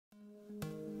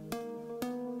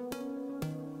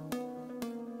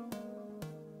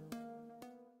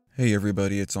Hey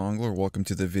everybody, it's Onglor. Welcome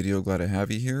to the video. Glad to have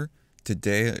you here.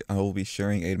 Today I will be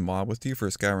sharing a mod with you for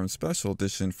Skyrim Special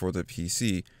Edition for the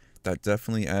PC that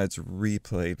definitely adds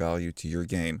replay value to your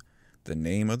game. The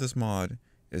name of this mod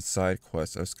is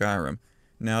Sidequests of Skyrim.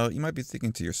 Now you might be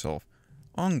thinking to yourself,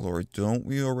 Onglor, don't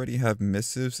we already have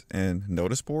missives and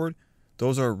notice board?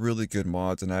 Those are really good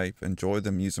mods and I've enjoyed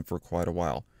them using for quite a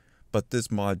while. But this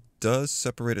mod does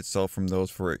separate itself from those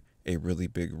for a really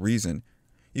big reason.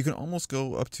 You can almost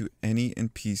go up to any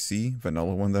NPC,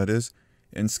 vanilla one that is,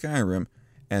 in Skyrim,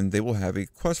 and they will have a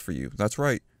quest for you. That's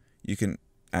right, you can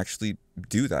actually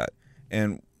do that.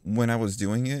 And when I was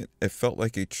doing it, it felt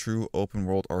like a true open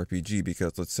world RPG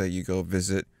because let's say you go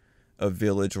visit a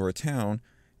village or a town,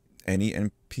 any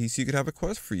NPC could have a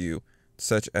quest for you,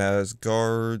 such as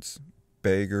guards,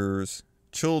 beggars,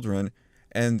 children,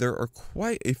 and there are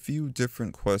quite a few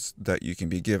different quests that you can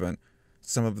be given.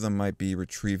 Some of them might be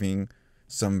retrieving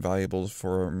some valuables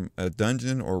from a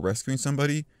dungeon or rescuing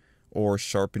somebody or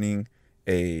sharpening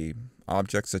a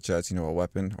object such as a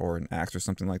weapon or an axe or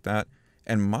something like that.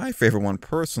 And my favorite one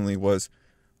personally was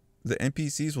the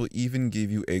NPCs will even give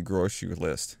you a grocery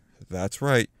list. That's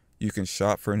right, you can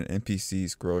shop for an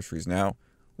NPC's groceries. Now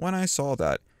when I saw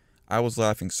that, I was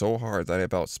laughing so hard that I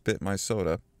about spit my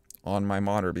soda on my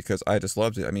monitor because I just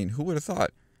loved it. I mean, who would have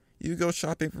thought you go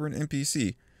shopping for an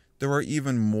NPC? There are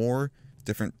even more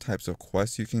different types of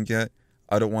quests you can get.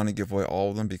 I don't want to give away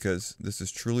all of them because this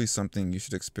is truly something you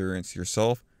should experience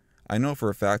yourself. I know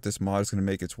for a fact this mod is going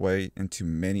to make its way into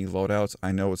many loadouts.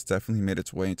 I know it's definitely made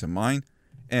its way into mine,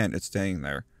 and it's staying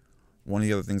there. One of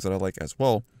the other things that I like as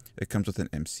well, it comes with an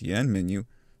MCN menu,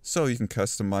 so you can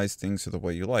customize things to the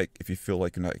way you like. If you feel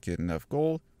like you're not getting enough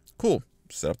gold, cool,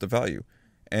 set up the value.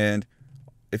 And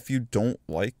if you don't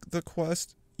like the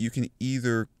quest, you can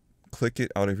either click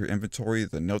it out of your inventory,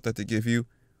 the note that they give you,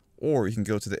 or you can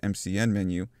go to the MCN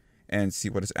menu and see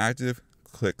what is active,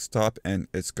 click stop, and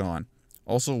it's gone.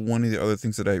 Also, one of the other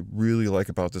things that I really like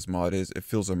about this mod is it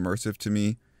feels immersive to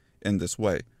me in this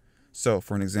way. So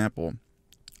for an example,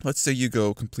 let's say you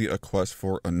go complete a quest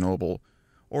for a noble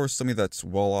or somebody that's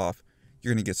well off,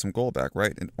 you're going to get some gold back,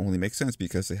 right? It only makes sense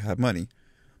because they have money.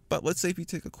 But let's say if you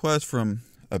take a quest from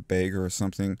a beggar or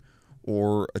something,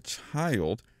 or a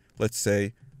child, let's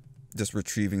say just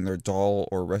retrieving their doll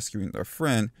or rescuing their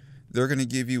friend, they're going to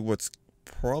give you what's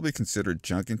probably considered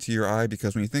junk into your eye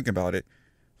because when you think about it,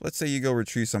 let's say you go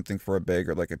retrieve something for a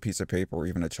beggar like a piece of paper or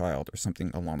even a child or something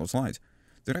along those lines.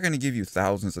 They're not going to give you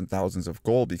thousands and thousands of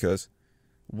gold because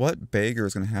what beggar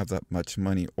is going to have that much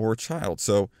money, or a child?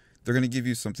 So they're going to give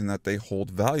you something that they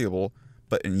hold valuable,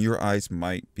 but in your eyes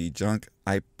might be junk.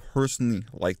 I personally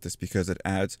like this because it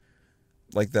adds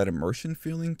like that immersion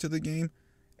feeling to the game,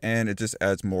 and it just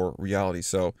adds more reality.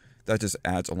 So that just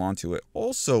adds along to it.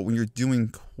 Also, when you're doing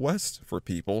quests for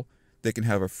people, they can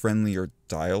have a friendlier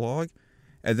dialogue,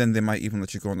 and then they might even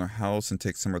let you go in their house and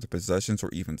take some of their possessions or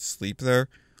even sleep there.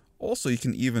 Also, you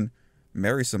can even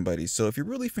marry somebody. So if you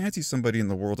really fancy somebody in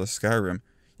the world of Skyrim,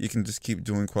 you can just keep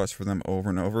doing quests for them over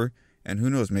and over, and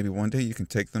who knows, maybe one day you can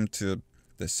take them to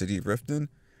the city of Riften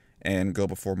and go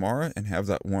before Mara and have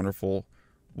that wonderful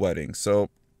wedding. So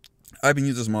I've been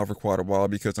using this mod for quite a while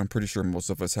because I'm pretty sure most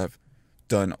of us have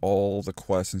done all the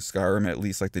quests in Skyrim, at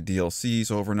least like the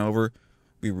DLCs over and over.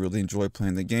 We really enjoy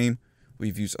playing the game.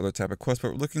 We've used other type of quests,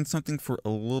 but we're looking something for a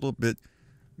little bit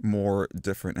more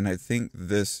different. And I think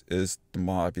this is the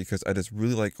mod because I just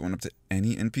really like going up to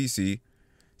any NPC,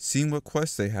 seeing what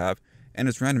quests they have, and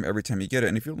it's random every time you get it.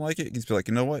 And if you don't like it, you can just be like,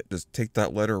 you know what, just take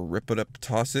that letter, rip it up,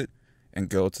 toss it, and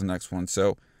go to the next one.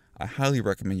 So I highly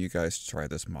recommend you guys try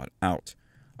this mod out.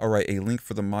 Alright, a link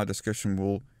for the mod description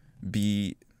will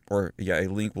be, a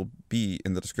link will be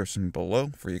in the description below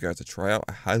for you guys to try out.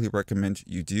 I highly recommend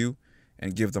you do,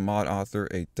 and give the mod author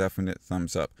a definite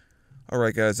thumbs up.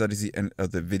 Alright guys, that is the end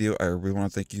of the video. I really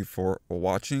want to thank you for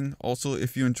watching. Also,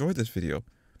 if you enjoyed this video,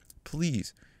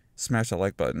 please smash that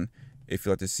like button. If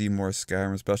you'd like to see more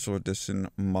Skyrim Special Edition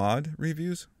mod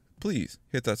reviews, please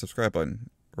hit that subscribe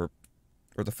button, or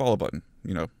the follow button.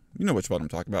 You know which button I'm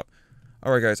talking about.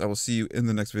 Alright guys, I will see you in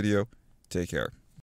the next video. Take care.